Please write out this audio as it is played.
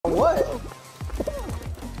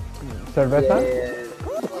Cerveza?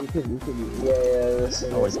 You could, yeah.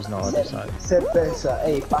 Oh wait, there's no other side. Cerveza,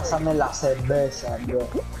 hey, pásame la cerveza, bro.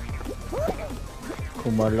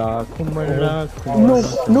 Kumala.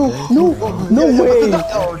 No way!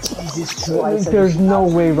 Oh, Jesus Christ. There's no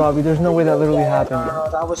way, Robbie. There's no way that literally happened. No,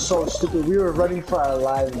 that was so stupid. We were running for our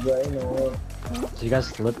lives, bro. No way. So you guys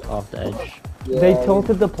slipped off the edge. Yeah, They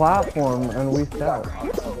tilted the platform and we fell.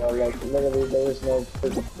 Like literally, there was no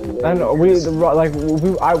physical way. And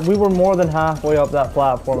we were more than halfway up that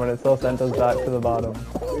platform and it still sent us back to the bottom.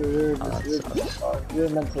 We were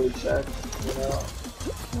mentally checked, you know.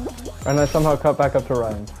 And I somehow cut back up to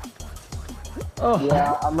Ryan. Oh.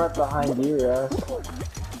 Yeah, I'm right behind you, yeah.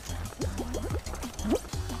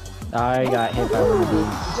 I got hit by one of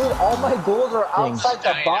these. Dude, all my goals are outside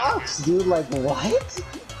the box, dude. Like, what?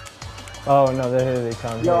 Oh no, here they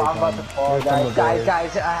come. Yo, I'm about to fall, guys.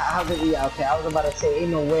 Guys, how did we? Okay, I was about to say,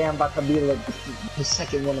 ain't no way I'm about to be like the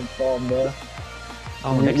second one to fall, bro.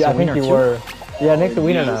 Oh, yeah, I think you were. Yeah, next to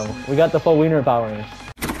Wiener now. We got the full Wiener powers.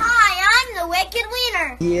 Hi, I'm the Wicked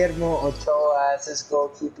Wiener. Guillermo Ochoa as his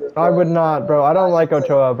goalkeeper. I would not, bro. I don't like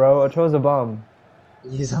Ochoa, bro. Ochoa's a bum.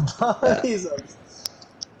 He's a bum. He's a.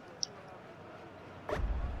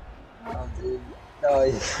 Oh, dude. No,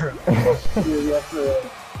 you're right.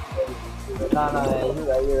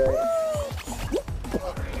 No, you're right.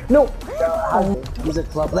 No! He's a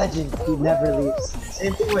club legend. He never leaves.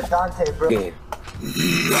 Same thing with Dante, bro. Game.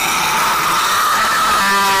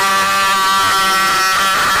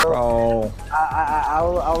 Bro.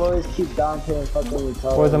 I'll always keep Dante and fucking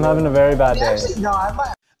retarded. Boys, I'm having a very bad day. Actually, no, I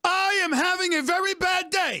might. I am having a very bad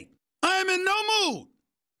day. I am in no mood.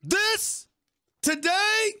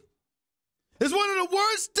 Today, is one of the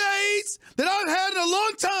worst days that I've had in a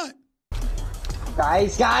long time.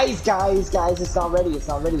 Guys, it's not ready yet. It's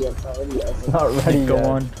not ready Go yet.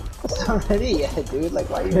 on. It's not ready yet, dude. Like,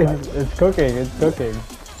 why are you It's cooking.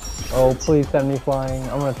 Oh, please send me flying.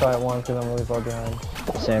 I'm gonna try it once because I'm really far behind.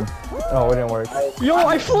 Same. Oh, it didn't work. Yo,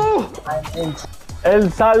 I flew! I'm in. El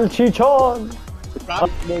salchichon!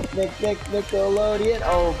 Nickelodeon.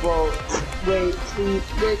 Oh, bro. Wait, sweet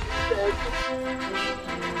Nick.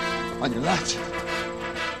 On your left.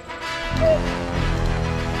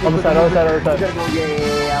 Other side.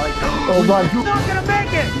 Yeah. Like, Oh, run. He's not gonna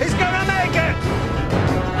make it. He's gonna make it.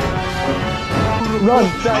 Run!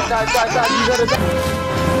 Die.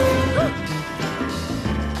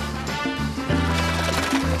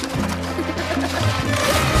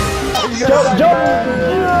 You gotta die.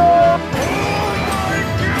 Jump!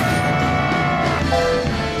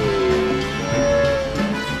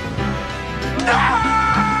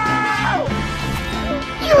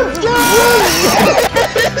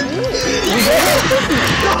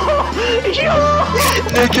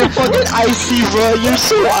 Nick, you're fucking icy, bro. You're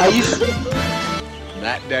so icy.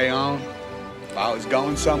 That day on, if I was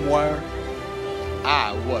going somewhere,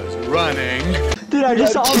 I was running. Dude, I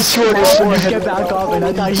just saw him get back up and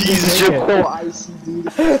I thought he didn't make it. So icy, dude.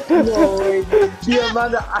 No way. The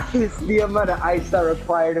amount of ice that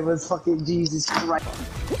required was fucking Jesus Christ.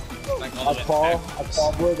 I fall,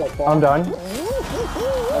 boys, I fall. I'm done. Never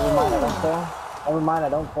mind, I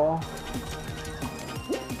don't fall.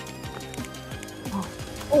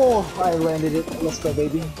 Oh, I landed it. Let's go,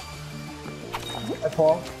 baby. I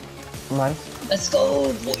fall. Nice. Let's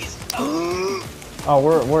go, boys. Oh,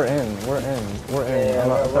 we're in.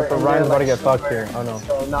 Yeah, Except for Ryan's about to get fucked here. Oh no.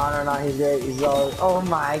 So, no, he's great. He's all. Oh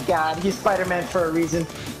my God, he's Spider-Man for a reason.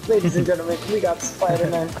 Ladies and gentlemen, we got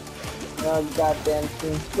Spider-Man. Oh, goddamn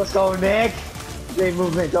team. Let's go, Nick. Great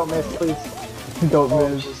movement. Don't miss, please. Don't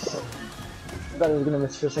miss. Jesus. I thought he was gonna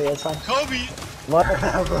miss for a second. It's fine. Kobe! What?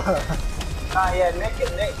 Yeah, Nick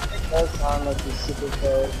does sound like he's super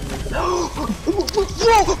good.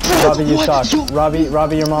 Robbie, you suck. Robbie,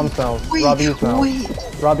 your mom smells. Robbie, you smell.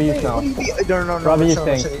 Robbie, you smell. No. Robbie, you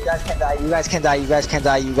stink. You guys can't die. You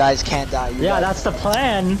guys can't die. Yeah, that's the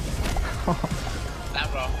plan.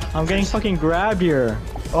 I'm getting fucking grabbed here.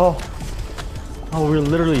 Oh, we're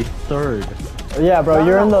literally third. yeah, bro.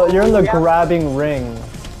 You're in the grabbing ring.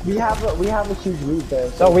 We have a huge lead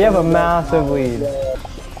there. So we have a massive lead.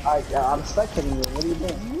 I'm spectating you. What are you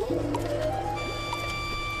doing?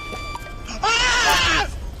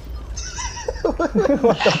 What the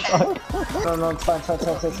fuck? No, it's fine.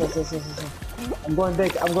 I'm going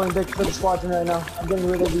big for the squadron right now. I'm getting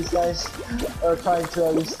rid of these guys. Or trying to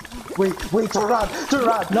at least. Wait, turn around.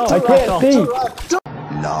 No, I can't see.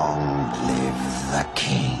 Long live the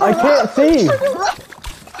king. I can't see.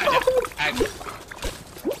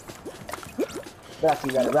 Racky,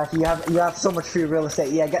 you got it. Racky, you have so much free real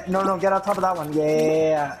estate. Yeah, get on top of that one.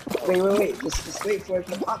 Yeah. Wait. Just wait for it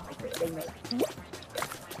to pop.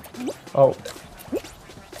 Oh.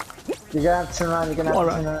 You're gonna have to turn around, you're gonna have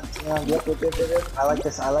to turn around. Yep. I like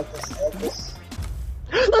this, I like this, I like this.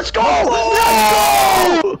 Let's go! Let's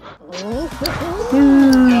go!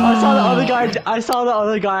 I saw the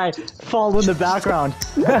other guy fall in the background.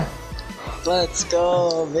 Let's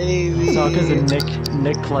go, baby. It's all because of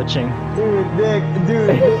Nick clutching. Dude, yeah,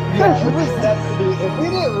 it was definitely, if we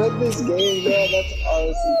didn't win this game, man, that's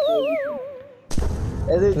honestly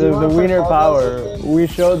crazy. The wiener power. We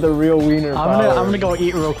showed the real wiener power. I'm gonna go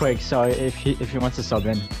eat real quick, so if he wants to sub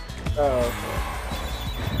in. Oh, okay.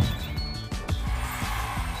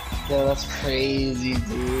 Yeah, that's crazy,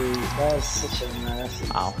 dude. That was such a mess.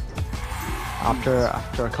 Wow.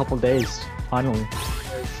 After a couple days, finally.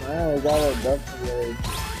 Finally got it done today.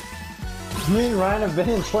 Me and Ryan have been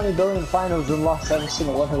in 20 billion finals and lost every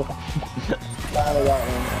single one of them. Finally got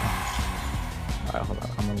one. Alright, hold on.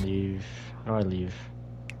 I'm gonna leave. How do I leave?